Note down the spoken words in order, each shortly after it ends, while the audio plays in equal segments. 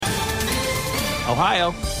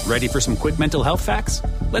Ohio, ready for some quick mental health facts?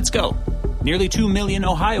 Let's go. Nearly 2 million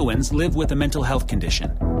Ohioans live with a mental health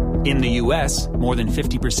condition. In the U.S., more than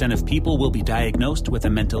 50% of people will be diagnosed with a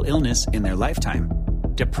mental illness in their lifetime.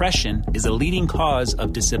 Depression is a leading cause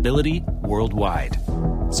of disability worldwide.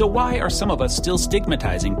 So why are some of us still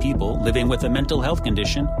stigmatizing people living with a mental health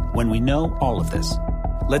condition when we know all of this?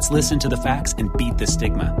 Let's listen to the facts and beat the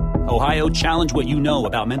stigma. Ohio, challenge what you know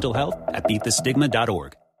about mental health at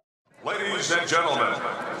beatthestigma.org. Ladies and gentlemen,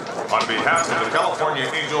 on behalf of the California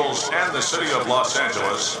Angels and the city of Los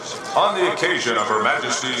Angeles, on the occasion of Her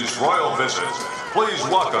Majesty's royal visit, please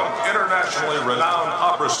welcome internationally renowned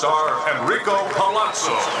opera star Enrico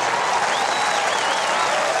Palazzo.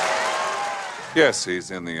 Yes, he's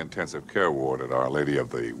in the intensive care ward at Our Lady of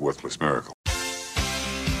the Worthless Miracle.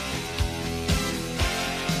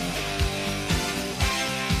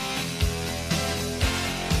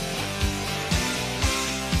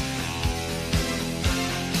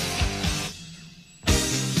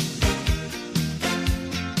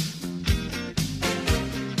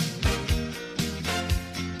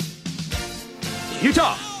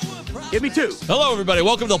 Utah, give me two. Hello, everybody.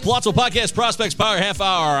 Welcome to the Palazzo Podcast Prospects Power Half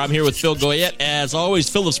Hour. I'm here with Phil Goyette. As always,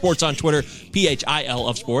 Phil of Sports on Twitter, PHIL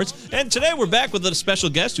of Sports. And today we're back with a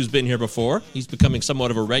special guest who's been here before. He's becoming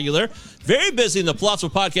somewhat of a regular. Very busy in the Palazzo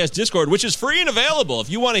Podcast Discord, which is free and available.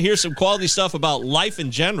 If you want to hear some quality stuff about life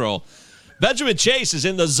in general, Benjamin Chase is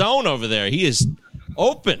in the zone over there. He is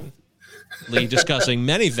openly discussing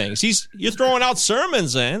many things. You're throwing out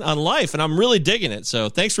sermons on life, and I'm really digging it. So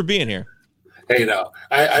thanks for being here. Hey, now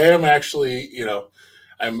I am actually,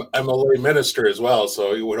 I'm a lay minister as well,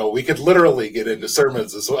 so we could literally get into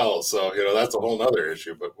sermons as well. So that's a whole nother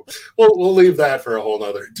issue, but we'll leave that for a whole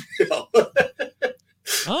nother deal.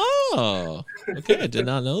 Oh, okay, I did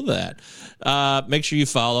not know that. Make sure you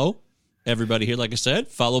follow everybody here. Like I said,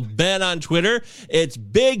 follow Ben on Twitter. It's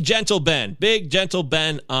Big Gentle Ben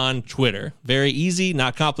on Twitter. Very easy,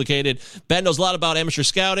 not complicated. Ben knows a lot about amateur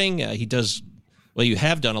scouting. He does. Well, you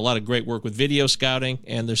have done a lot of great work with video scouting,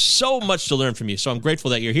 and there's so much to learn from you. So I'm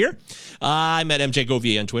grateful that you're here. I'm at MJ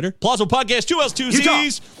Govier on Twitter. Palazzo Podcast,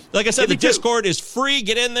 2Ls2Zs. Like I said, the Discord is free.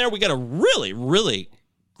 Get in there. We got a really, really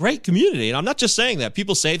great community. And I'm not just saying that.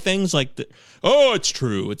 People say things like, oh, it's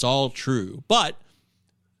true. It's all true. But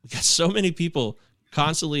we got so many people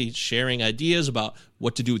constantly sharing ideas about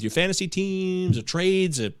what to do with your fantasy teams, or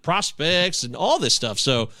trades, and prospects, and all this stuff.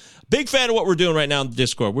 So big fan of what we're doing right now in the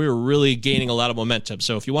Discord. We're really gaining a lot of momentum.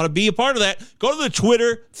 So if you want to be a part of that, go to the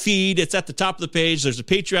Twitter feed. It's at the top of the page. There's a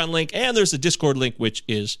Patreon link, and there's a Discord link, which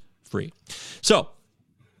is free. So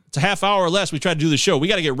it's a half hour or less. We try to do the show. We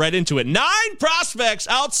got to get right into it. 9 prospects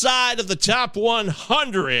outside of the top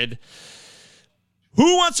 100.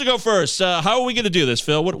 Who wants to go first? How are we going to do this,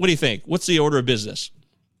 Phil? What do you think? What's the order of business?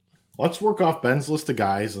 Let's work off Ben's list of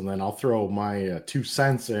guys, and then I'll throw my 2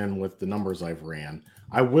 cents in with the numbers I've ran.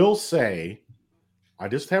 I will say, I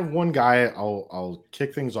just have one guy I'll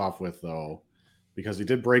kick things off with, though, because he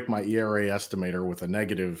did break my ERA estimator with a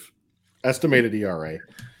negative estimated ERA.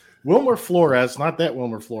 Wilmer Flores, not that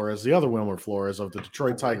Wilmer Flores, the other Wilmer Flores of the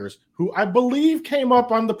Detroit Tigers, who I believe came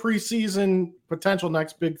up on the preseason potential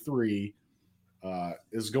next big three,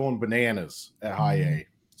 is going bananas at high A.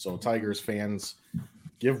 So Tigers fans,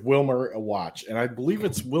 give Wilmer a watch. And I believe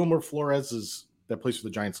it's Wilmer Flores that plays for the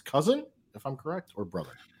Giants' cousin, if I'm correct, or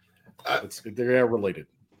brother. They're related.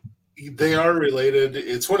 They are related.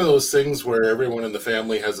 It's one of those things where everyone in the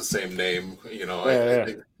family has the same name. I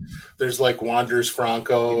think there's like Wanderers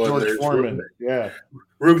Franco, George and there's Foreman.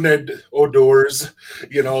 Rugned Odors.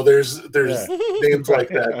 There's names like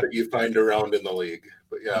that you find around in the league.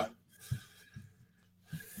 But yeah.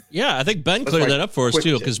 Yeah, I think Ben cleared that up for us,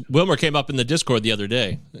 too, because Wilmer came up in the Discord the other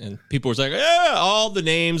day, and people were like, all the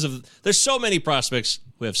names of – there's so many prospects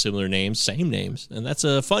who have similar names, same names, and that's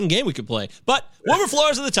a fun game we could play. But Wilmer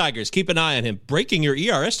Flores of the Tigers, keep an eye on him. Breaking your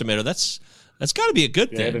ER estimator, that's got to be a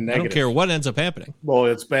good thing. I don't care what ends up happening. Well,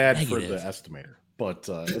 it's bad for the estimator, but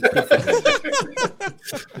all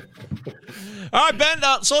right, Ben,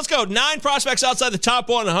 so let's go. 9 prospects outside the top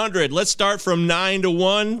 100. Let's start from 9 to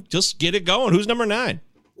 1. Just get it going. Who's number 9?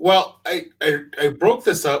 Well, I broke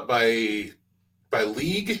this up by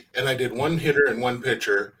league, and I did one hitter and one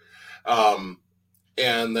pitcher. And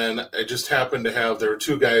then I just happened to have, there were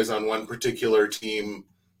 2 guys on one particular team,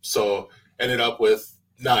 so ended up with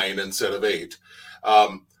 9 instead of 8.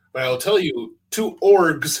 But I'll tell you, 2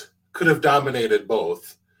 orgs could have dominated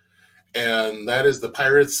both, and that is the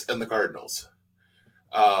Pirates and the Cardinals.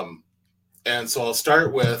 And so I'll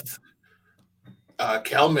start with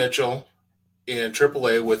Cal Mitchell in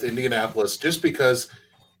AAA with Indianapolis, just because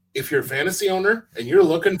if you're a fantasy owner and you're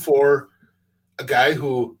looking for a guy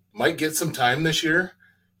who might get some time this year.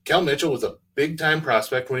 Cal Mitchell was a big-time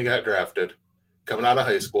prospect when he got drafted, coming out of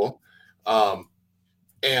high school.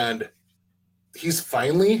 And he's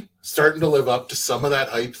finally starting to live up to some of that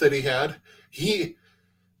hype that he had.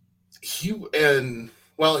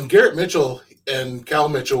 And Garrett Mitchell and Cal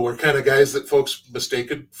Mitchell were kind of guys that folks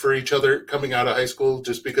mistaken for each other coming out of high school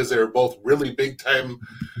just because they were both really big-time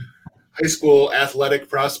high school athletic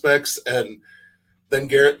prospects. And then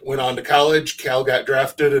Garrett went on to college. Cal got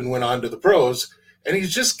drafted and went on to the pros. And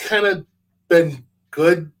he's just kind of been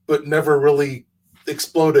good, but never really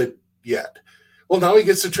exploded yet. Well, now he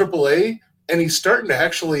gets to AAA, and he's starting to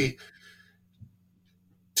actually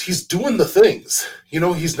 – he's doing the things.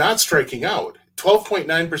 He's not striking out. 12.9%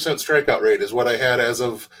 strikeout rate is what I had as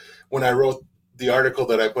of when I wrote the article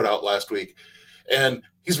that I put out last week. And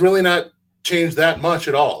he's really not changed that much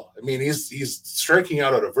at all. I mean, he's striking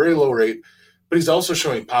out at a very low rate, but he's also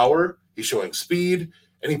showing power. He's showing speed.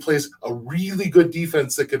 And he plays a really good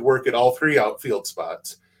defense that could work at all three outfield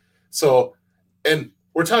spots. So, and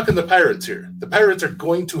we're talking the Pirates here. The Pirates are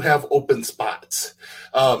going to have open spots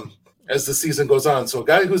as the season goes on. So a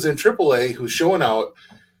guy who's in AAA, who's showing out,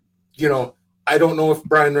 I don't know if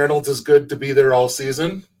Brian Reynolds is good to be there all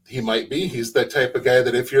season. He might be. He's that type of guy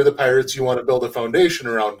that if you're the Pirates, you want to build a foundation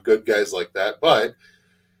around good guys like that. But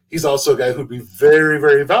he's also a guy who'd be very,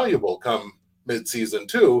 very valuable come midseason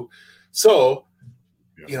too. So,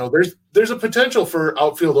 there's a potential for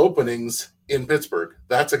outfield openings in Pittsburgh.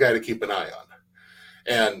 That's a guy to keep an eye on.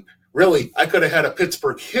 And really, I could have had a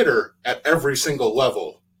Pittsburgh hitter at every single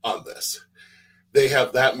level on this. They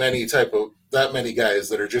have that many guys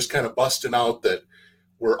that are just kind of busting out that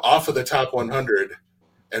were off of the top 100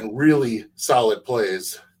 and really solid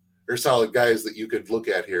plays or solid guys that you could look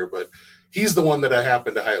at here. But he's the one that I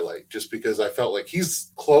happen to highlight just because I felt like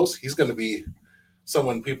he's close. He's going to be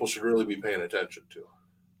someone people should really be paying attention to.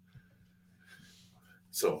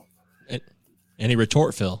 So, any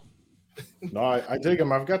retort, Phil? No, I dig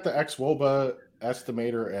him. I've got the xwOBA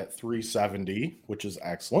estimator at 370, which is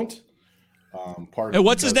excellent.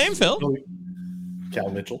 What's his name, Phil? Cal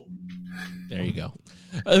Mitchell. There you go.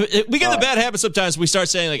 We get the bad habit sometimes. We start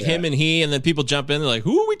saying him and he, and then people jump in. They're like,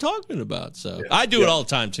 "Who are we talking about?" So I do it all the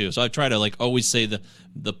time too. So I try to always say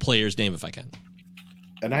the player's name if I can.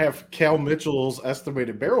 And I have Cal Mitchell's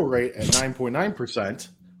estimated barrel rate at 9.9%.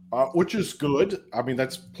 Which is good. I mean,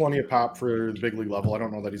 that's plenty of pop for the big league level. I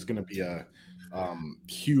don't know that he's going to be a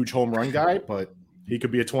huge home run guy, but he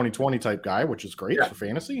could be a 2020 type guy, which is great for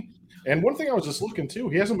fantasy. And one thing I was just looking to,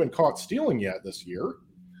 he hasn't been caught stealing yet this year.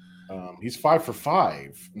 He's 5 for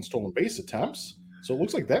 5 in stolen base attempts. So it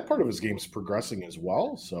looks like that part of his game's progressing as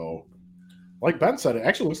well. So like Ben said, it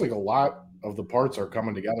actually looks like a lot of the parts are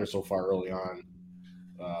coming together so far early on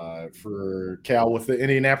for Cal with the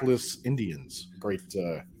Indianapolis Indians. Great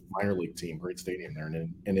minor league team, great stadium there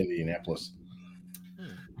in Indianapolis.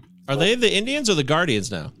 Are they the Indians or the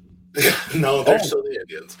Guardians now? No, they're still the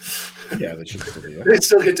Indians. Yeah, they should still be. They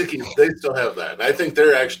still get to keep. They still have that. And I think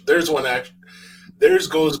theirs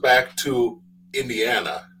goes back to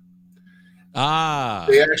Indiana.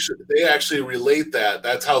 They actually relate that.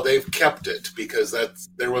 That's how they've kept it because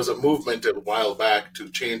there was a movement a while back to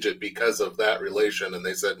change it because of that relation, and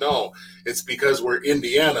they said no, it's because we're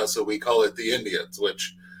Indiana, so we call it the Indians.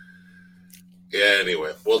 Which, yeah.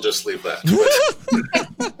 Anyway, we'll just leave that.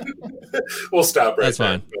 We'll stop right there. That's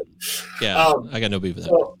fine. Yeah, I got no beef with that.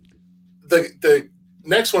 So the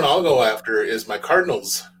next one I'll go after is my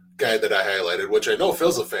Cardinals guy that I highlighted, which I know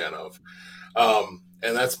Phil's a fan of,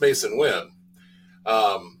 and that's Mason Wynn.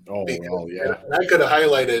 Yeah. I could have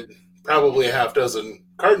highlighted probably a half dozen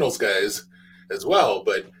Cardinals guys as well,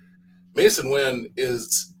 but Mason Wynn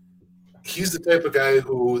he's the type of guy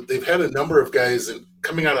who they've had a number of guys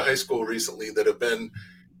coming out of high school recently that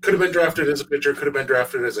could have been drafted as a pitcher, could have been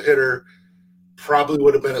drafted as a hitter, probably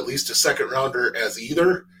would have been at least a second rounder as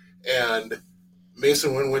either. And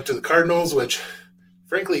Mason Wynn went to the Cardinals, which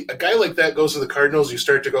frankly, a guy like that goes to the Cardinals, you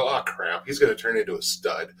start to go, oh crap, he's going to turn into a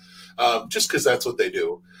stud. Just because that's what they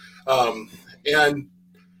do. And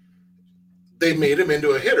they made him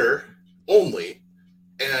into a hitter only.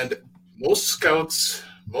 And most scouts,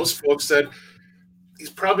 most folks said he's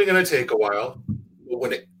probably going to take a while. But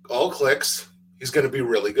when it all clicks, he's going to be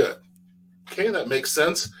really good. Okay, that makes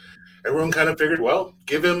sense. Everyone kind of figured, well,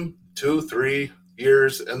 give him 2-3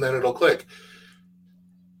 years and then it'll click.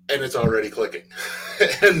 And it's already clicking.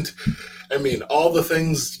 And I mean, all the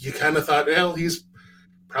things you kind of thought, well, he's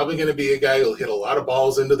probably going to be a guy who'll hit a lot of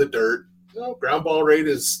balls into the dirt. Ground ball rate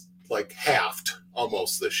is like halved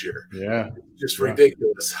almost this year. Yeah. Just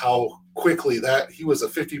ridiculous how quickly that he was a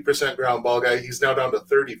 50% ground ball guy. He's now down to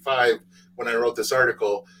 35 when I wrote this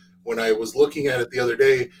article. When I was looking at it the other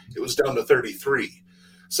day, it was down to 33.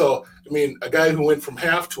 So, I mean, a guy who went from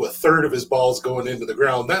half to a third of his balls going into the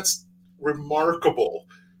ground, that's remarkable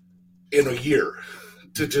in a year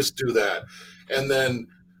to just do that. And then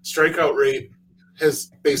strikeout rate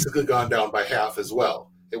has basically gone down by half as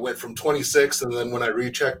well. It went from 26, and then when I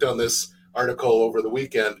rechecked on this article over the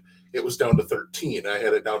weekend, it was down to 13. I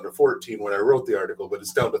had it down to 14 when I wrote the article, but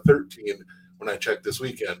it's down to 13 when I checked this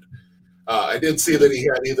weekend. I did see that he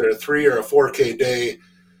had either a 3 or a 4K day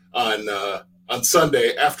on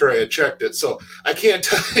Sunday after I had checked it. So I can't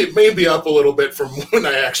tell, it may be up a little bit from when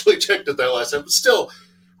I actually checked it that last time, but still,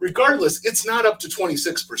 regardless, it's not up to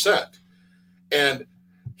 26%. And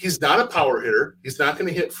he's not a power hitter. He's not going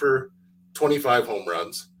to hit for 25 home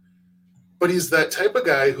runs, but he's that type of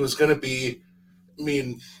guy who's going to be, I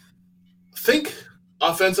mean, think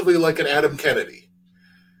offensively like an Adam Kennedy.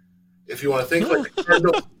 If you want to think like the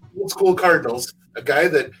Cardinals, old school Cardinals, a guy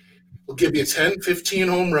that will give you 10, 15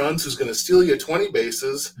 home runs, who's going to steal you 20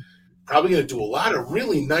 bases, probably going to do a lot of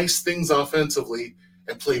really nice things offensively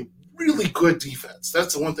and play really good defense.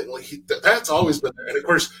 That's the one thing. Like that's always been there. And of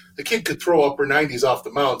course, the kid could throw upper 90s off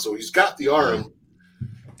the mound, so he's got the arm.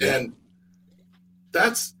 And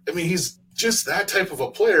that's, I mean, he's just that type of a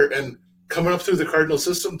player. And coming up through the Cardinal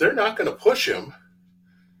system, they're not going to push him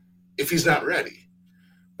if he's not ready.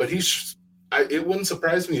 But it wouldn't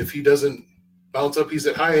surprise me if he doesn't bounce up. He's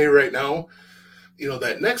at high A right now. You know,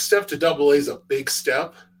 that next step to double A is a big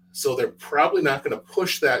step. So they're probably not going to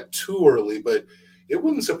push that too early, but it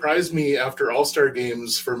wouldn't surprise me after all-star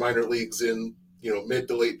games for minor leagues in, you know, mid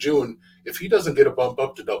to late June, if he doesn't get a bump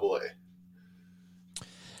up to double A.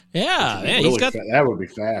 Yeah, man, really that would be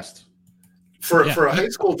fast. For a high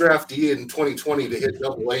school draftee in 2020 to hit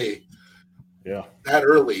double A that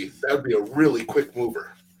early, that would be a really quick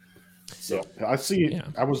mover. So I see. Yeah.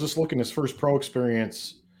 I was just looking at his first pro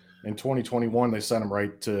experience in 2021. They sent him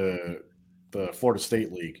right to the Florida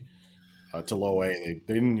State League, to low A.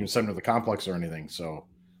 They didn't even send him to the complex or anything. So,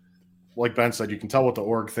 like Ben said, you can tell what the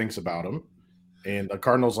org thinks about him. And the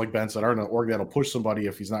Cardinals, like Ben said, aren't an org that'll push somebody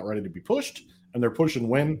if he's not ready to be pushed. And they're pushing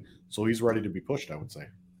win, so he's ready to be pushed, I would say.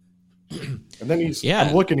 And then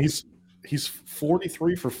I'm looking, he's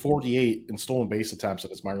 43 for 48 in stolen base attempts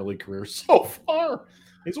in his minor league career so far.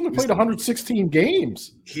 He's only played 116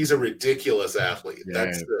 games. He's a ridiculous athlete.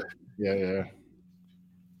 Yeah.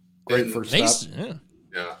 Great first step.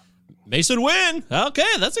 Yeah. Mason Wynn.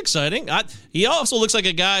 Okay, that's exciting. He also looks like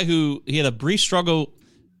a guy who he had a brief struggle.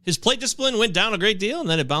 His plate discipline went down a great deal, and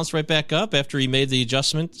then it bounced right back up after he made the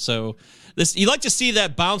adjustment. So you like to see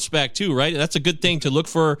that bounce back too, right? That's a good thing to look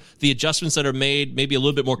for the adjustments that are made maybe a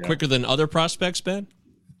little bit more quicker than other prospects, Ben.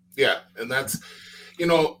 Yeah, and that's, you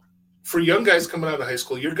know, for young guys coming out of high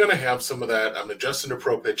school, you're going to have some of that. I'm adjusting to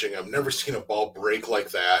pro pitching. I've never seen a ball break like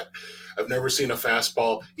that. I've never seen a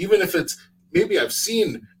fastball, even if it's maybe I've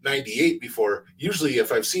seen 98 before. Usually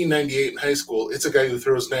if I've seen 98 in high school, it's a guy who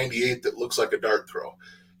throws 98 that looks like a dart throw.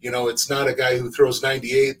 You know, it's not a guy who throws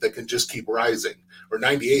 98 that can just keep rising, or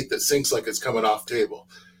 98 that sinks like it's coming off table.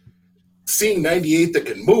 Seeing 98 that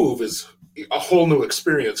can move is a whole new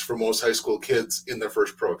experience for most high school kids in their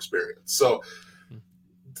first pro experience. So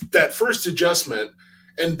that first adjustment,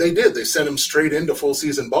 and they sent him straight into full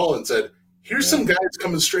season ball and said, here's some guys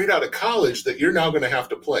coming straight out of college that you're now going to have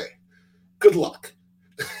to play. Good luck.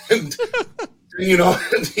 And, you know,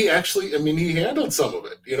 and he actually, I mean, he handled some of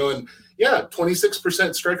it, you know, and 26%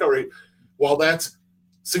 strikeout rate. While that's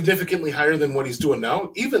significantly higher than what he's doing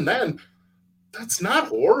now, even then, that's not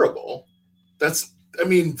horrible. That's, I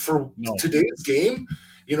mean, for today's game,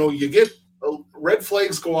 you know, you get red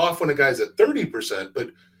flags go off when a guy's at 30%, but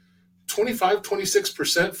 25,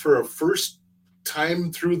 26% for a first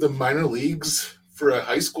time through the minor leagues for a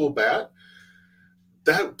high school bat,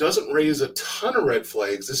 that doesn't raise a ton of red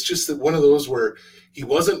flags. It's just that one of those where he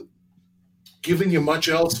wasn't giving you much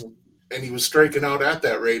else and he was striking out at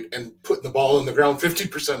that rate and putting the ball in the ground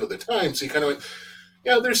 50% of the time. So you kind of went,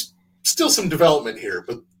 yeah, there's still some development here,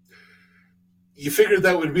 but you figured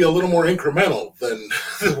that would be a little more incremental than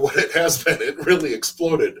what it has been. It really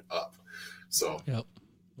exploded up. So, yep.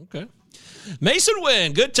 Okay. Mason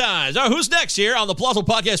Wynn, good times. All right, who's next here on the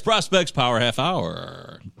Plausible Podcast Prospects Power Half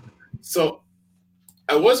Hour? So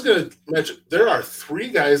I was going to mention, there are 3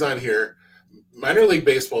 guys on here. Minor League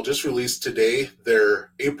Baseball just released today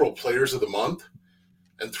their April Players of the Month,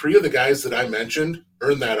 and 3 of the guys that I mentioned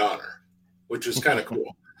earned that honor, which is kind of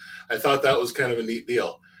cool. I thought that was kind of a neat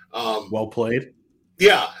deal. Well played.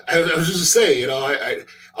 Yeah, I was just to say, you know,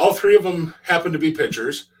 all 3 of them happen to be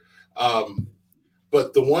pitchers,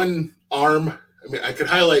 but the one arm. I mean, I could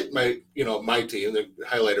highlight my team, and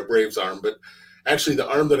highlight a Braves arm, but actually the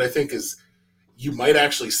arm that I think is you might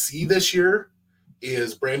actually see this year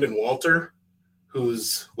is Brandon Walter,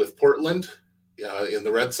 who's with Portland in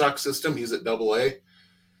the Red Sox system. He's at AA.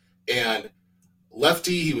 And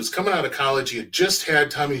lefty, he was coming out of college. He had just had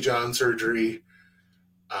Tommy John surgery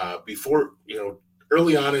before,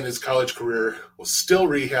 early on in his college career, was still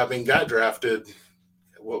rehabbing, got drafted.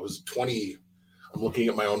 What was I'm looking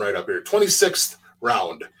at my own right up here, 26th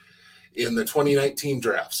round in the 2019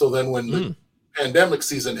 draft. So then when the pandemic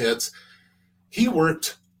season hits, he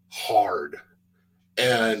worked hard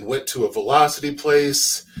and went to a velocity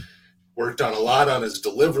place, worked on a lot on his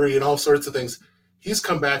delivery and all sorts of things. He's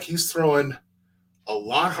come back. He's throwing a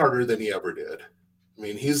lot harder than he ever did. I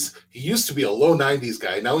mean, he used to be a low 90s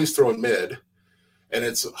guy. Now he's throwing mid, and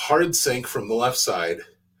it's hard sink from the left side.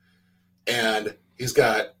 And he's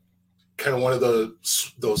got kind of one of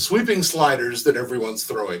those sweeping sliders that everyone's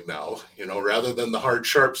throwing now, rather than the hard,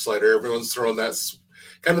 sharp slider. Everyone's throwing that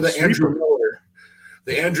kind of the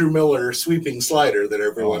Andrew Miller sweeping slider that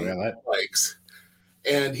everyone likes.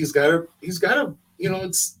 And he's got a,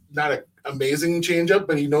 it's not an amazing changeup,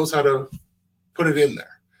 but he knows how to put it in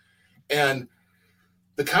there. And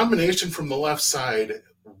the combination from the left side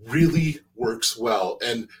really works well.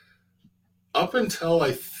 And up until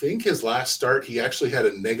I think his last start, he actually had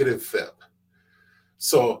a negative FIP.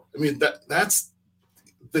 So, I mean, that's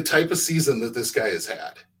the type of season that this guy has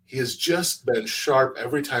had. He has just been sharp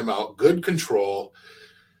every time out, good control.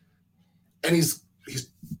 And he's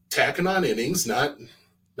tacking on innings, not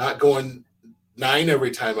going 9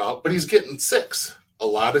 every time out, but he's getting 6 a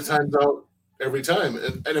lot of times out every time.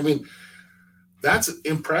 And I mean, that's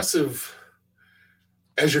impressive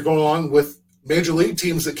as you're going along with major league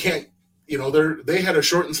teams that can't, they had a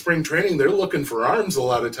shortened spring training. They're looking for arms a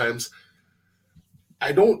lot of times.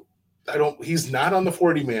 He's not on the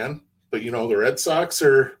 40 man, but the Red Sox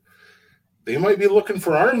they might be looking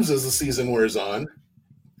for arms as the season wears on.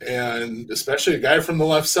 And especially a guy from the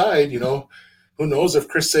left side, who knows if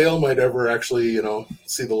Chris Sale might ever actually,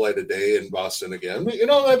 see the light of day in Boston again. But,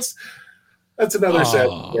 that's another sad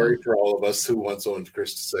story for all of us who once owned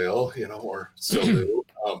Chris Sale, or still do.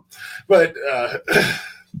 But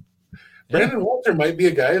Brandon Walter might be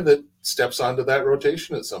a guy that steps onto that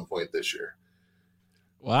rotation at some point this year.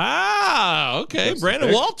 Wow. Okay. That's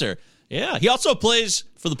Brandon Walter. Yeah. He also plays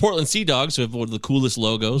for the Portland Sea Dogs, who have one of the coolest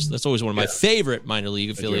logos. That's always one of my favorite minor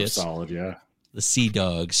league affiliates. Solid, yeah. The Sea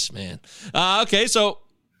Dogs, man. Okay, so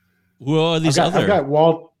who are these I've got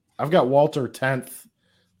Walter 10th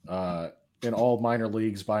in all minor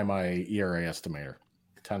leagues by my ERA estimator.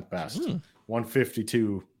 10th best.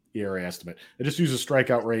 152 ERA estimate. I just use a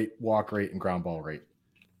strikeout rate, walk rate, and ground ball rate.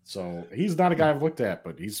 So he's not a guy I've looked at,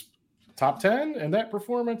 but he's top 10, and that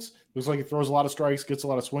performance looks like he throws a lot of strikes, gets a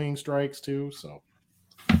lot of swinging strikes too. So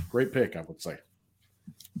great pick, I would say.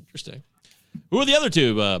 Interesting. Who are the other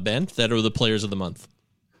two, Ben, that are the players of the month?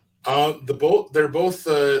 They're both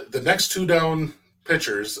the next two down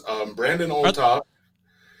pitchers. Brandon Oltop,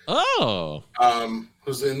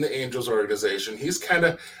 who's in the Angels organization. He's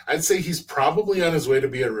I'd say he's probably on his way to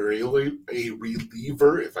be a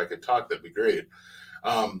reliever. If I could talk, that'd be great.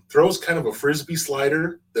 Throws kind of a frisbee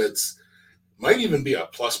slider that's might even be a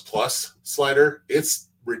plus slider. It's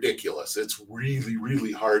ridiculous. It's really,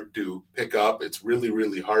 really hard to pick up. It's really,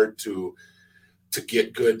 really hard to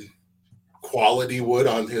get good quality wood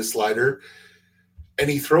on his slider. And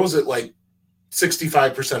he throws it like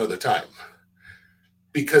 65% of the time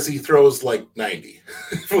because he throws like 90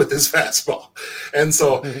 with his fastball. And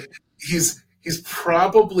so he's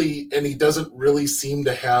probably, and he doesn't really seem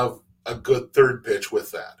to have a good third pitch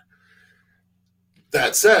with that.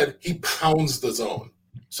 That said, he pounds the zone.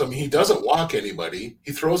 So, I mean, he doesn't walk anybody.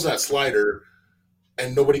 He throws that slider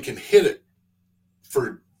and nobody can hit it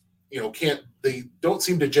they don't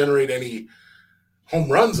seem to generate any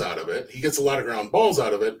home runs out of it. He gets a lot of ground balls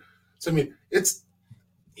out of it. So, I mean,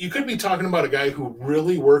 you could be talking about a guy who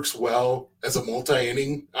really works well as a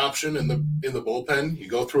multi-inning option in the bullpen. You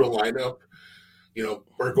go through a lineup,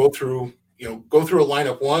 or go through a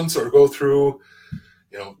lineup once, or go through,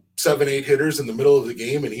 7-8 hitters in the middle of the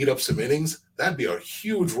game and eat up some innings. That'd be a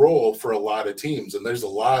huge role for a lot of teams, and there's a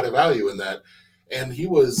lot of value in that. And he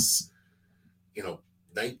was,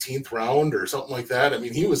 19th round or something like that. I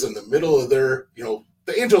mean, he was in the middle of their,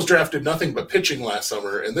 the Angels drafted nothing but pitching last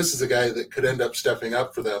summer, and this is a guy that could end up stepping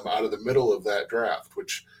up for them out of the middle of that draft,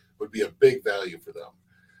 which would be a big value for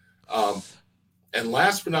them. And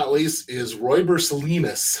last but not least is Royber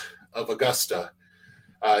Salinas of Augusta.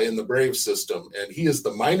 in the Braves system, and he is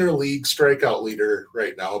the minor league strikeout leader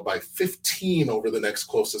right now by 15 over the next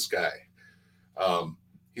closest guy.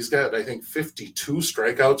 He's got, I think, 52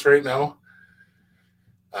 strikeouts right now.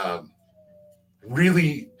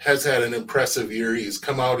 Really has had an impressive year. He's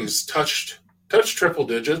come out, he's touched triple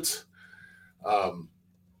digits.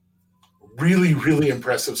 Really, really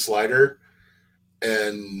impressive slider.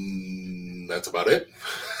 And that's about it.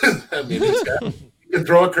 I mean, he can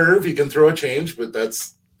throw a curve, he can throw a change, but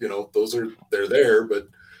that's, they're there. But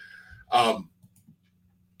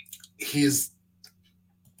he's,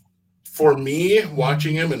 for me,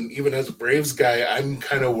 watching him, and even as a Braves guy, I'm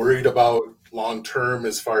kind of worried about long term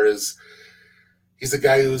as far as he's a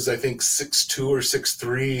guy who's, I think, 6'2" or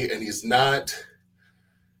 6'3", and he's not,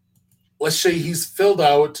 let's say he's filled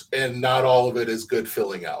out, and not all of it is good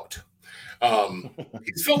filling out.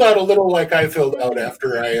 He's filled out a little like I filled out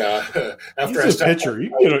after I he's a pitcher. You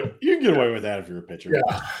can get away with that if you're a pitcher.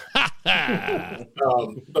 Yeah.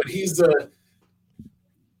 But he's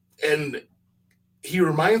and he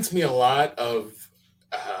reminds me a lot of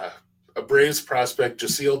a Braves prospect,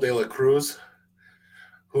 Yasiel De La Cruz,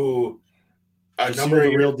 who the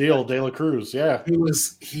real deal, De La Cruz. Yeah,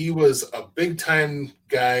 he was a big time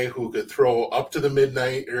guy who could throw up to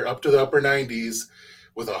the up to the upper 90s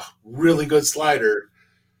with a really good slider,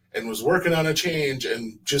 and was working on a change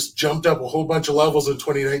and just jumped up a whole bunch of levels in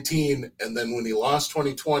 2019. And then when he lost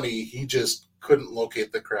 2020, he just couldn't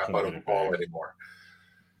locate the crap out of the ball anymore.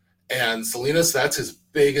 And Salinas, that's his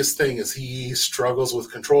biggest thing, is he struggles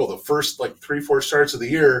with control. The first 3-4 starts of the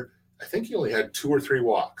year, I think he only had 2 or 3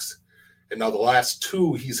 walks. And now the last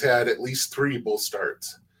 2, he's had at least 3 both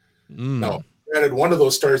starts. Now, granted, one of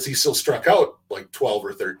those starts, he still struck out 12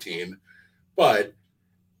 or 13. But,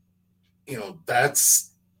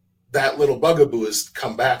 that little bugaboo has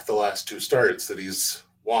come back the last 2 starts, that he's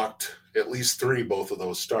walked at least 3 both of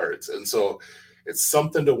those starts. And so it's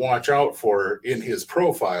something to watch out for in his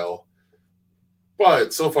profile.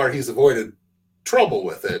 But so far he's avoided trouble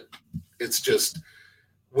with it. It's just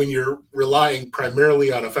when you're relying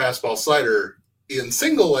primarily on a fastball slider in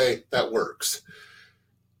single A, that works.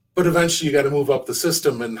 But eventually you got to move up the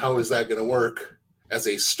system, and how is that going to work as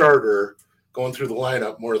a starter going through the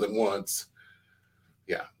lineup more than once?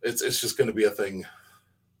 Yeah, it's just going to be a thing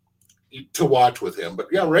to watch with him. But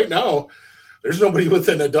yeah, right now there's nobody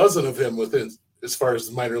within a dozen of him within as far as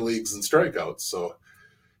the minor leagues and strikeouts. So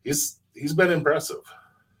he's been impressive.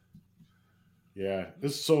 Yeah.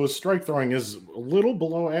 So his strike throwing is a little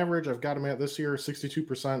below average. I've got him at this year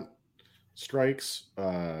 62% strikes,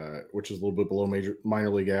 which is a little bit below minor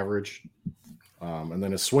league average. And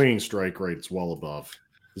then his swinging strike rate is well above.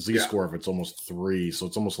 The Z-score of it's almost 3, so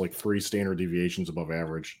it's almost like 3 standard deviations above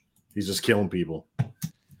average. He's just killing people.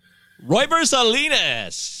 Royber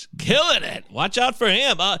Salinas, killing it. Watch out for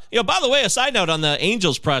him. By the way, a side note on the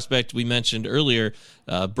Angels prospect we mentioned earlier,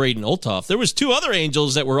 Braden Olthoff. There was 2 other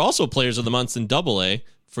Angels that were also players of the month in AA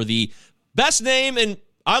for the best name, and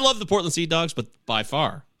I love the Portland Sea Dogs, but by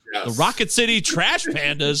far, the Rocket City Trash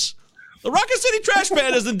Pandas. The Rocket City Trash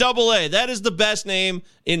Pandas in AA. That is the best name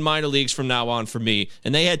in minor leagues from now on for me.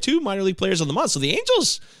 And they had 2 minor league players of the month. So the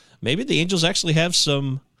Angels, maybe the Angels actually have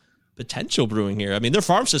some potential brewing here. I mean, their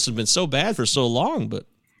farm system's been so bad for so long, but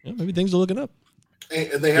maybe things are looking up.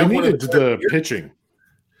 And they needed the pitching.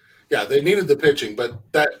 Yeah, they needed the pitching, but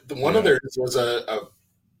one of theirs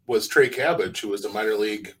was Trey Cabbage, who was a minor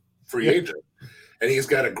league free agent. And he's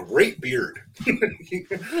got a great beard.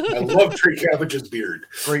 I love Trey Cabbage's beard.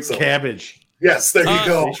 Great cabbage. Yes, there you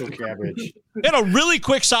go. Facial cabbage. And a really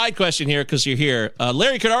quick side question here, because you're here.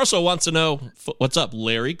 Larry Cadarso wants to know, what's up,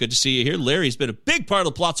 Larry? Good to see you here. Larry's been a big part of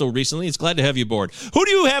the Palazzo recently. He's glad to have you aboard. Who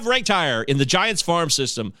do you have ranked higher in the Giants farm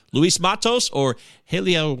system? Luis Matos or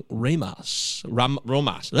Helio Ramos?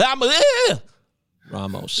 Ramos.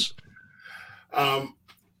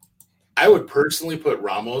 I would personally put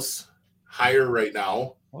Ramos higher right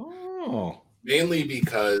now. Oh. Mainly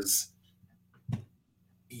because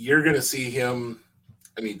you're going to see him.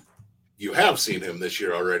 I mean, you have seen him this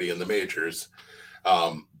year already in the majors.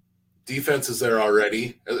 Defense is there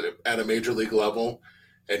already at a major league level,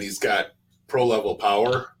 and he's got pro level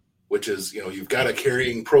power, which is, you've got a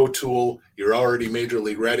carrying pro tool. You're already major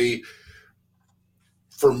league ready.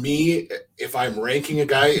 For me, if I'm ranking a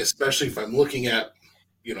guy, especially if I'm looking at,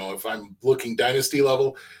 if I'm looking dynasty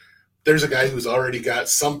level, there's a guy who's already got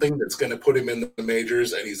something that's going to put him in the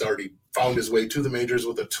majors, and he's already found his way to the majors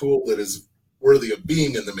with a tool that is worthy of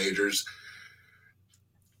being in the majors.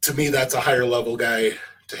 To me, that's a higher level guy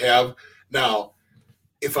to have. Now,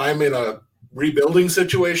 if I'm in a rebuilding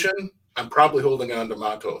situation, I'm probably holding on to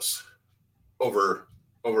Matos over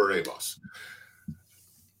Ramos.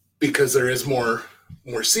 because there is more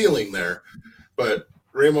ceiling there. But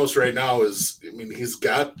Ramos right now he's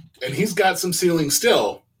got some ceiling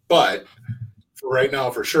still, but for right now,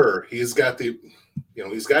 for sure, he's got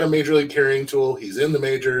he's got a major league carrying tool. He's in the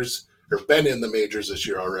majors, or been in the majors this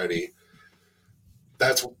year already.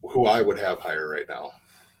 That's who I would have higher right now.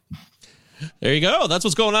 There you go. That's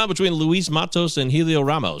what's going on between Luis Matos and Helio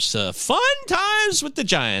Ramos. Fun times with the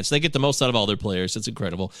Giants. They get the most out of all their players. It's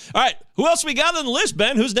incredible. All right, who else we got on the list,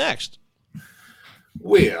 Ben? Who's next?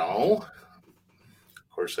 Well, of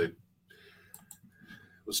course, I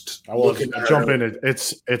will jump in.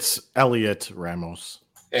 It's Elliot Ramos.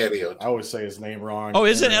 Elliot. I always say his name wrong. Oh,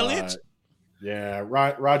 is it Elliot? Yeah,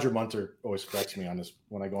 Roger Munter always corrects me on this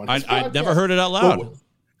when I go into. I've never heard it out loud.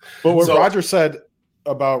 But what Roger said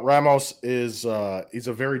about Ramos is he's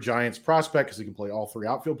a very Giants prospect because he can play all three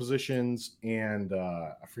outfield positions, and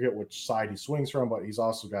I forget which side he swings from, but he's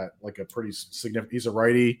also got like a pretty significant. He's a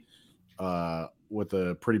righty with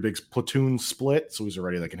a pretty big platoon split, so he's a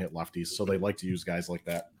righty that can hit lefties. So they like to use guys like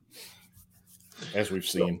that, as we've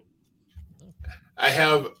seen. I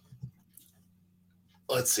have.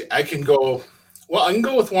 Let's see. I can go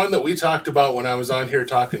with one that we talked about when I was on here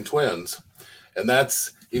talking Twins, and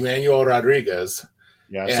that's Emmanuel Rodriguez.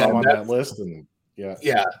 Yeah, I saw him on that list, and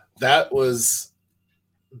yeah, that was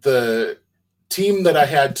the team that I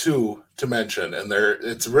had to mention, and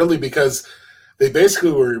it's really because they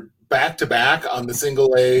basically were back to back on the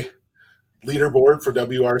single A leaderboard for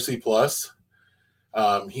WRC plus.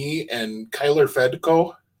 He and Kyler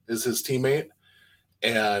Fedko is his teammate,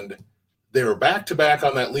 and they were back to back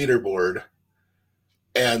on that leaderboard,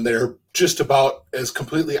 and they're just about as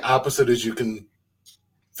completely opposite as you can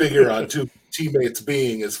figure on two teammates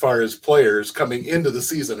being as far as players coming into the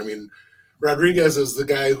season. I mean, Rodriguez is the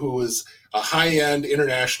guy who was a high-end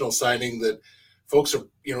international signing that folks are,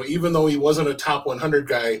 even though he wasn't a top 100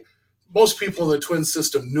 guy, most people in the Twins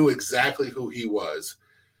system knew exactly who he was.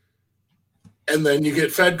 And then you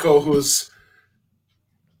get Fedko, who's,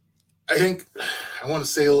 I want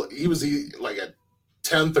to say he was like a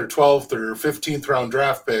 10th or 12th or 15th round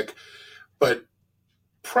draft pick, but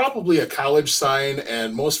probably a college sign.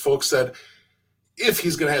 And most folks said if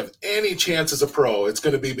he's going to have any chance as a pro, it's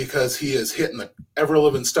going to be because he is hitting the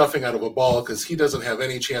ever-living stuffing out of a ball, because he doesn't have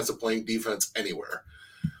any chance of playing defense anywhere.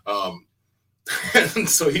 And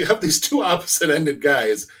so you have these two opposite-ended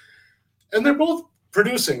guys, and they're both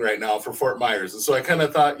producing right now for Fort Myers. And so I kind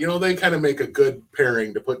of thought, they kind of make a good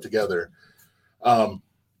pairing to put together.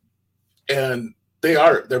 And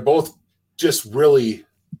they're both just really,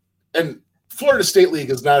 and Florida State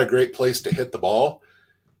League is not a great place to hit the ball.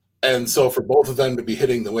 And so for both of them to be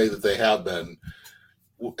hitting the way that they have been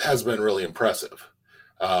has been really impressive,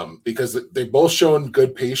 because they've both shown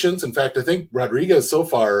good patience. In fact, I think Rodriguez so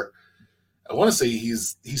far, I want to say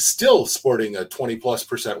he's still sporting a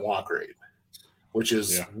 20+% walk rate, which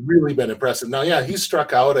has really been impressive. Now, he's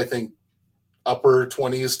struck out, I think, upper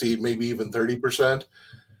 20s to maybe even 30%.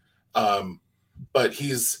 But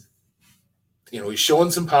he's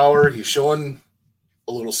showing some power. He's showing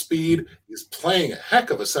a little speed. He's playing a heck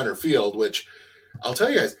of a center field, which I'll tell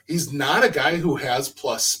you guys, he's not a guy who has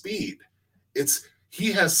plus speed.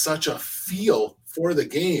 He has such a feel for the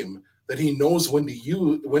game that he knows when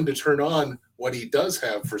to turn on what he does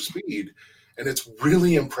have for speed. And it's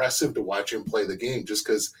really impressive to watch him play the game, just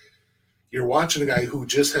because you're watching a guy who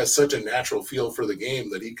just has such a natural feel for the game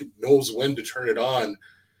that he knows when to turn it on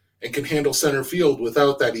and can handle center field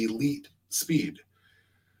without that elite speed,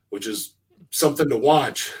 which is something to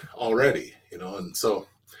watch already, and so,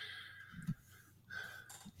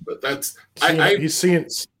 but that's, he's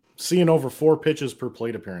seeing over 4 pitches per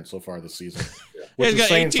plate appearance so far this season. He's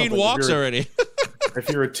got 18 walks already. If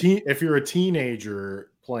you're a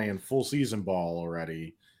teenager playing full season ball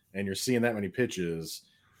already, and you're seeing that many pitches,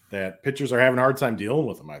 that pitchers are having a hard time dealing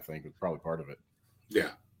with them, I think is probably part of it. Yeah.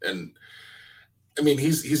 And I mean,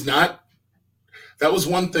 he's not, that was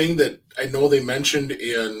one thing that I know they mentioned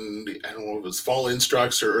in, I don't know if it was fall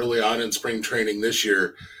instructs or early on in spring training this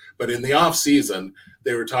year, but in the off season,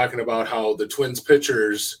 they were talking about how the Twins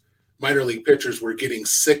pitchers, minor league pitchers, were getting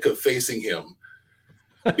sick of facing him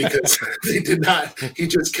because he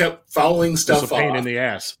just kept fouling stuff off. It's a pain in the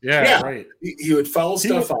ass. Yeah. Right. He would foul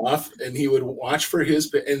stuff off, and he would watch for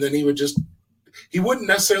his, and then he wouldn't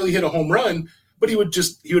necessarily hit a home run, but he would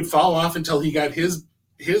foul off until he got his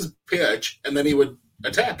pitch, and then he would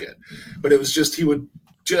attack it. But it was just, he would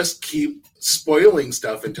just keep spoiling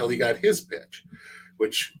stuff until he got his pitch,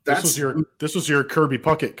 which this was your Kirby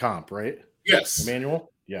Puckett comp, right? Yes.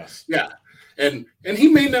 Emmanuel? Yes. Yeah. And he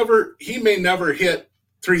may never hit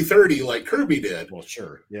 330 like Kirby did. Well,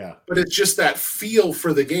 sure. Yeah. But it's just that feel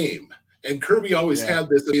for the game. And Kirby always had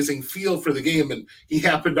this amazing feel for the game, and he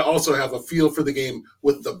happened to also have a feel for the game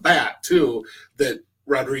with the bat, too, that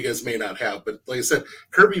Rodriguez may not have. But like I said,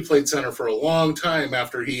 Kirby played center for a long time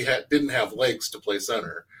after he didn't have legs to play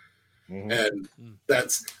center. Mm-hmm. And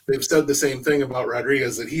they've said the same thing about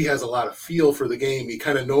Rodriguez, that he has a lot of feel for the game. He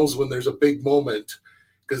kind of knows when there's a big moment,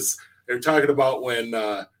 because they're talking about when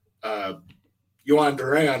Yohan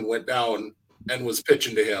Duran went down and was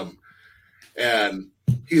pitching to him, and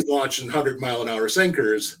he's launching 100-mile-an-hour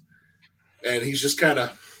sinkers, and he's just kind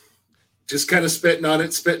of spitting on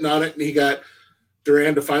it, and he got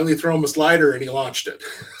Duran to finally throw him a slider, and he launched it.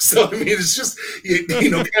 So, I mean, it's just,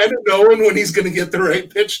 kind of knowing when he's going to get the right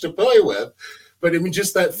pitch to play with. But, I mean,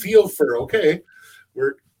 just that feel for, okay,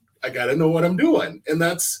 I got to know what I'm doing. And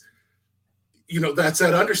that's, that's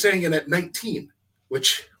that understanding, and at 19,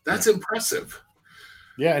 which that's impressive.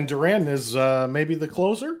 Yeah, and Duran is maybe the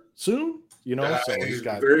closer soon, so he's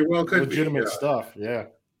got very well could legitimate stuff. Yeah.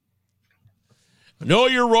 Know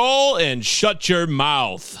your role and shut your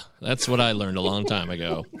mouth. That's what I learned a long time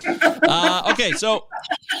ago. Okay, so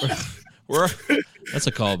that's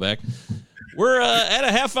a callback. We're at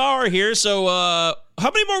a half hour here, so how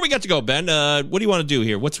many more we got to go, Ben? What do you want to do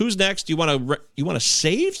here? Who's next? Do you want to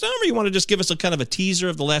save some, or you want to just give us a kind of a teaser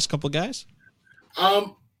of the last couple of guys?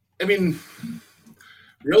 I mean,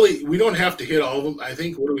 really, we don't have to hit all of them. I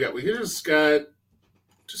think, what do we got? We just got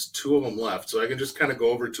just two of them left, so I can just kind of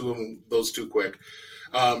go over those two quick.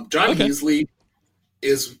 John Heasley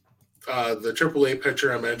is the AAA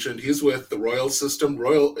pitcher I mentioned. He's with the Royals system.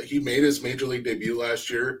 He made his major league debut last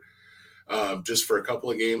year, just for a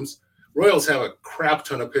couple of games. Royals have a crap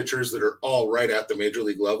ton of pitchers that are all right at the major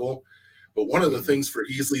league level. But one of the things for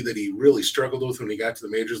Heasley that he really struggled with when he got to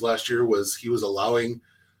the majors last year was he was allowing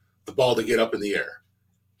the ball to get up in the air.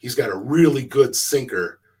 He's got a really good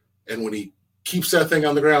sinker, and when he keeps that thing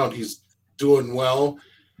on the ground, he's doing well.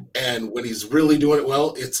 And when he's really doing it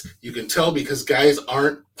well, you can tell because guys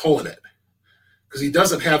aren't pulling it, because he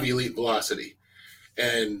doesn't have elite velocity.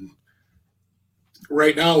 And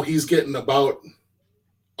right now he's getting about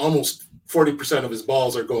almost 40% of his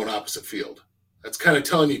balls are going opposite field. That's kind of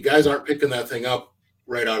telling you guys aren't picking that thing up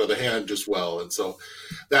right out of the hand just well. And so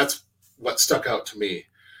that's what stuck out to me.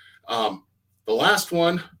 The last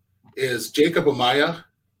one is Jacob Amaya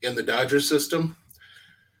in the Dodgers system.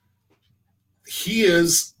 He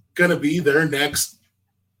is going to be their next,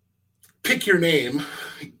 pick your name,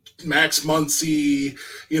 Max Muncy,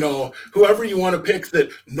 whoever you want to pick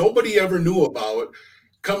that nobody ever knew about,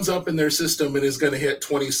 comes up in their system and is going to hit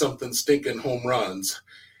 20-something stinking home runs.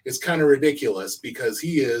 It's kind of ridiculous because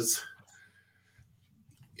he's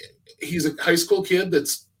a high school kid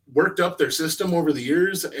that's worked up their system over the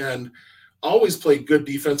years and always played good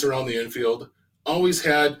defense around the infield, always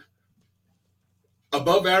had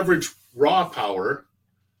above average raw power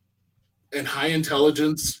and high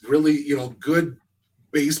intelligence, really, good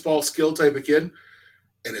baseball skill type of kid.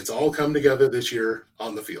 And it's all come together this year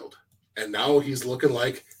on the field. And now he's looking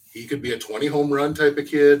like he could be a 20 home run type of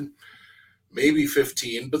kid, maybe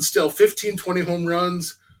 15, but still 15, 20 home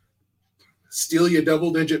runs, steal you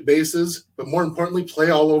double-digit bases, but more importantly, play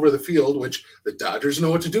all over the field, which the Dodgers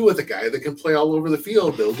know what to do with a guy that can play all over the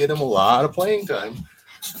field. They'll get him a lot of playing time.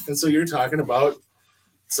 And so you're talking about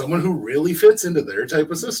someone who really fits into their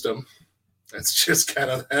type of system. That's just kind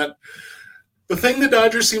of the thing the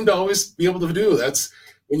Dodgers seem to always be able to do. That's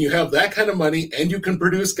when you have that kind of money and you can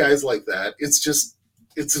produce guys like that,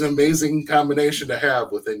 it's an amazing combination to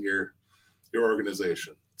have within your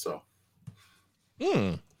organization. So.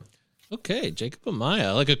 Okay, Jacob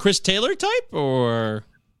Amaya, like a Chris Taylor type, or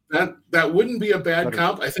that wouldn't be a bad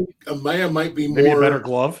comp. I think Amaya might be maybe a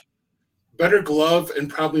better glove, and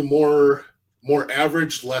probably more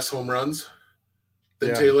average, less home runs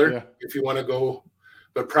than Taylor. Yeah. If you want to go,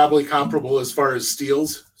 but probably comparable as far as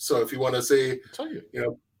steals. So if you want to say,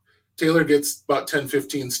 Taylor gets about 10,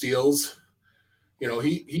 15 steals.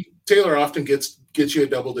 Taylor often gets you a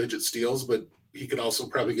double-digit steals, but he can also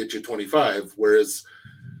probably get you 25, whereas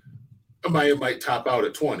Amaya might top out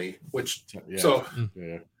at 20, which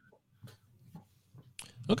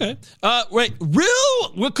Okay. Wait,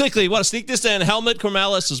 real quickly, want to sneak this in. Helmut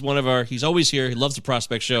Cormelis is he's always here. He loves the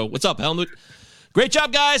Prospect Show. What's up, Helmut? Great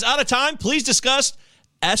job, guys. Out of time. Please discuss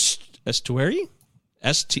Estuary?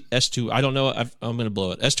 I don't know. I'm going to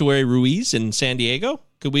blow it. Estuary Ruiz in San Diego.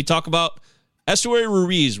 Could we talk about Estuary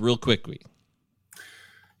Ruiz real quickly?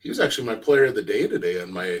 He was actually my player of the day today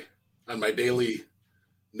on my daily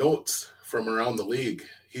notes from around the league.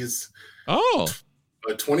 He's a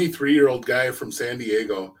 23-year-old guy from San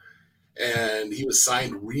Diego, and he was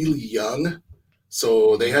signed really young.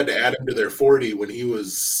 So they had to add him to their 40 when he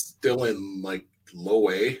was still in like low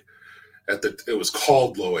A. It was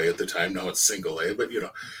called low A at the time. Now it's single A, but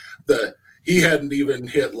he hadn't even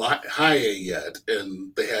hit high A yet,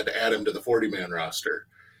 and they had to add him to the 40-man roster.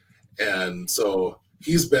 And so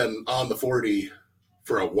he's been on the 40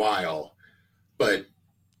 for a while, but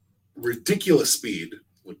ridiculous speed,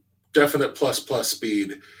 definite plus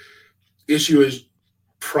speed. Issue is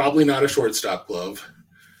probably not a shortstop glove.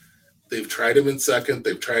 They've tried him in second.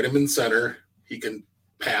 They've tried him in center. He can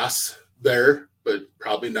pass there, but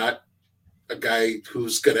probably not a guy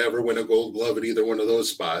who's going to ever win a Gold Glove at either one of those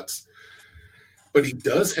spots. But he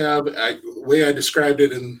does have, the way I described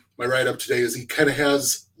it in my write-up today is he kind of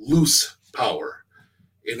has loose power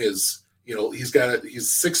in his,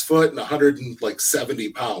 he's 6 foot and 170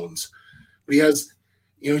 pounds. But he has,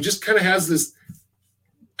 just kind of has this,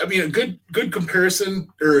 a good comparison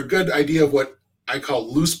or a good idea of what I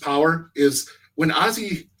call loose power is when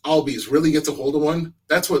Ozzie Albies really gets a hold of one.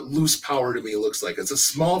 That's what loose power to me looks like. It's a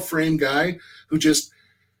small frame guy who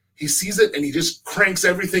he sees it and he just cranks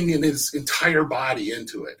everything in his entire body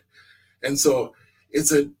into it. And so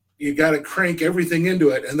you got to crank everything into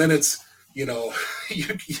it. And then it's, you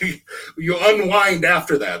unwind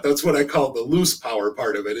after that. That's what I call the loose power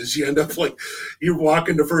part of it, is you end up like you're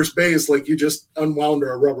walking to first base like you just unwound a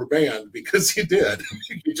rubber band, because you did.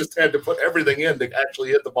 You just had to put everything in to actually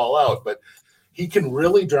hit the ball out. But he can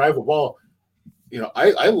really drive a ball.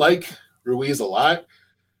 I like Ruiz a lot,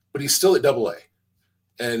 but he's still at AA.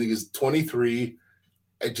 And he's 23.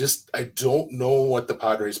 I don't know what the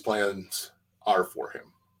Padres' plans are for him.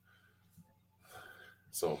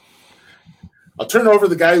 So I'll turn over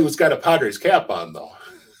the guy who's got a Padres cap on, though.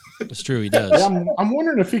 It's true, he does. Yeah, I'm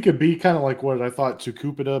wondering if he could be kind of like what I thought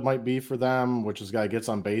Tucupita might be for them, which is a guy who gets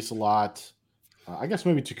on base a lot. I guess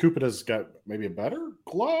maybe Tucupita's got maybe a better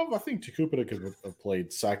glove. I think Tucupita could have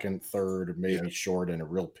played second, third, maybe short in a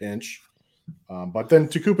real pinch. But then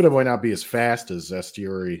Tucupita might not be as fast as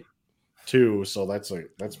Estiuri, too. So that's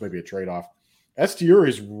maybe a trade-off.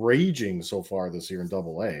 Estiuri's raging so far this year in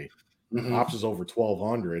AA. Mm-hmm. Ops is over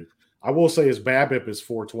 1,200. I will say his BABIP is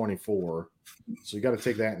 424. So you got to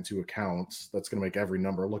take that into account. That's going to make every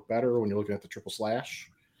number look better when you're looking at the triple slash.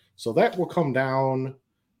 So that will come down.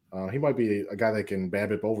 He might be a guy that can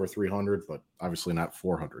BABIP over 300, but obviously not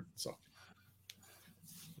 400. So,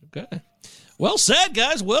 okay. Well said,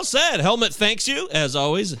 guys. Well said. Helmut thanks you, as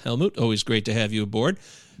always. Helmut, always great to have you aboard.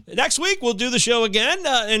 Next week, we'll do the show again,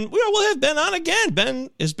 and we'll have Ben on again. Ben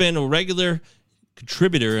has been a regular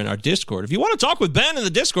contributor in our Discord. If you want to talk with Ben in the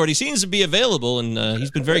Discord, he seems to be available, and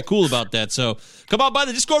he's been very cool about that. So come on by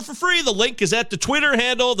the Discord for free. The link is at the Twitter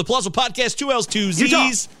handle, the Plaza Podcast, 2 L's, 2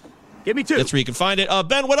 Z's. Give me 2. That's where you can find it.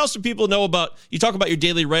 Ben, what else do people know about? You talk about your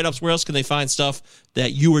daily write-ups. Where else can they find stuff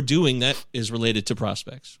that you are doing that is related to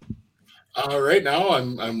prospects? Right now,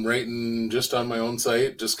 I'm writing just on my own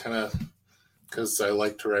site, just kind of because I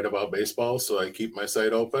like to write about baseball. So I keep my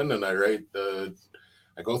site open and I write.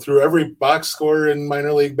 I go through every box score in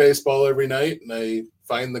minor league baseball every night, and I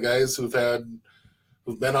find the guys who've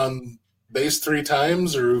been on base 3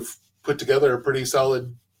 times or who've put together a pretty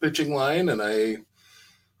solid pitching line, and I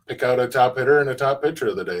pick out a top hitter and a top pitcher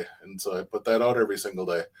of the day. And so I put that out every single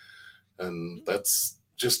day. And that's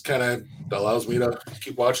just kind of allows me to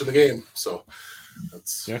keep watching the game. So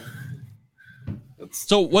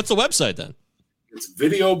So what's the website then? It's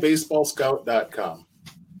videobaseballscout.com.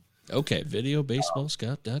 Okay,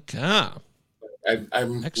 videobaseballscout.com.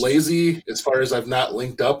 I'm lazy as far as I've not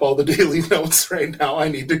linked up all the daily notes right now. I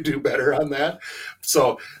need to do better on that.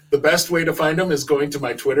 So the best way to find them is going to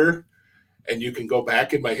my Twitter, and you can go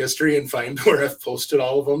back in my history and find where I've posted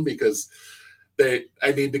all of them, because I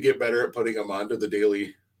need to get better at putting them onto the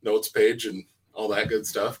daily notes page and all that good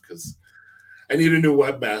stuff, because I need a new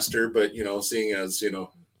webmaster. But, seeing as,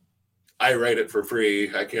 I write it for free,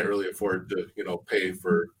 I can't really afford to, pay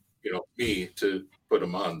for, me to put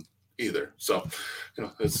them on either. So,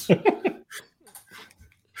 it's...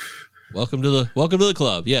 Welcome to the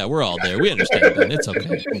club. Yeah, we're all there. We understand, Ben. It's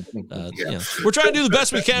okay. We're trying to do the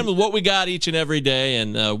best we can with what we got each and every day.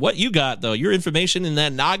 And what you got, though, your information in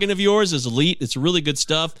that noggin of yours is elite. It's really good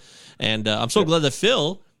stuff. And I'm so glad that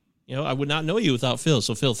Phil, I would not know you without Phil.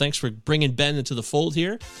 So, Phil, thanks for bringing Ben into the fold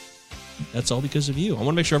here. That's all because of you. I want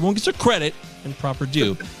to make sure everyone gets their credit and proper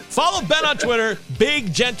due. Follow Ben on Twitter,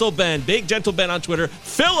 Big Gentle Ben. Big Gentle Ben on Twitter.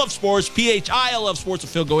 Phil of Sports, PHIL of Sports.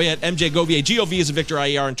 Phil, go ahead. MJ Govier, Gov is a Victor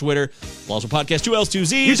IER on Twitter. Also podcast, 2 L's, 2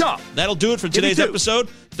 Z's. Utah. That'll do it for today's episode.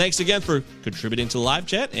 Thanks again for contributing to the live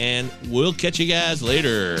chat, and we'll catch you guys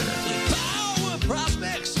later. Power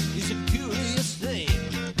prospects is a curious thing.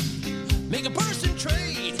 make a person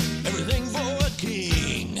trade everything for a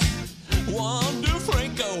king. Wander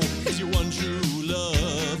Franco is your one true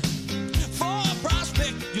love. For a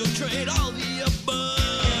prospect, you'll trade all the above.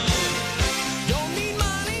 Don't need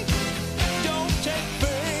money, don't take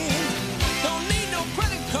fame. Don't need no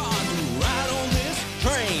credit card to ride on this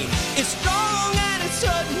train. It's strong and it's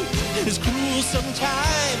sudden, it's cruel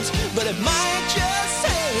sometimes, but it might just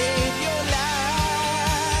save your life.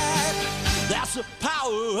 That's the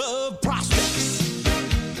power of prospects.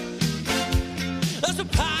 That's the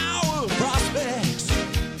power of prospects.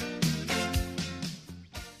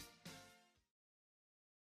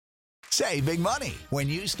 Save big money when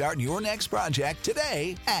you start your next project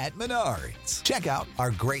today at Menards. Check out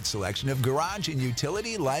our great selection of garage and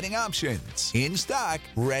utility lighting options. In stock,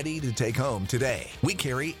 ready to take home today. We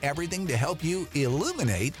carry everything to help you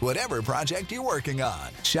illuminate whatever project you're working on.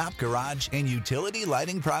 Shop garage and utility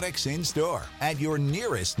lighting products in store at your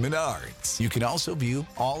nearest Menards. You can also view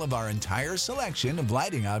all of our entire selection of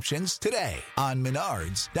lighting options today on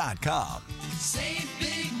Menards.com. Save big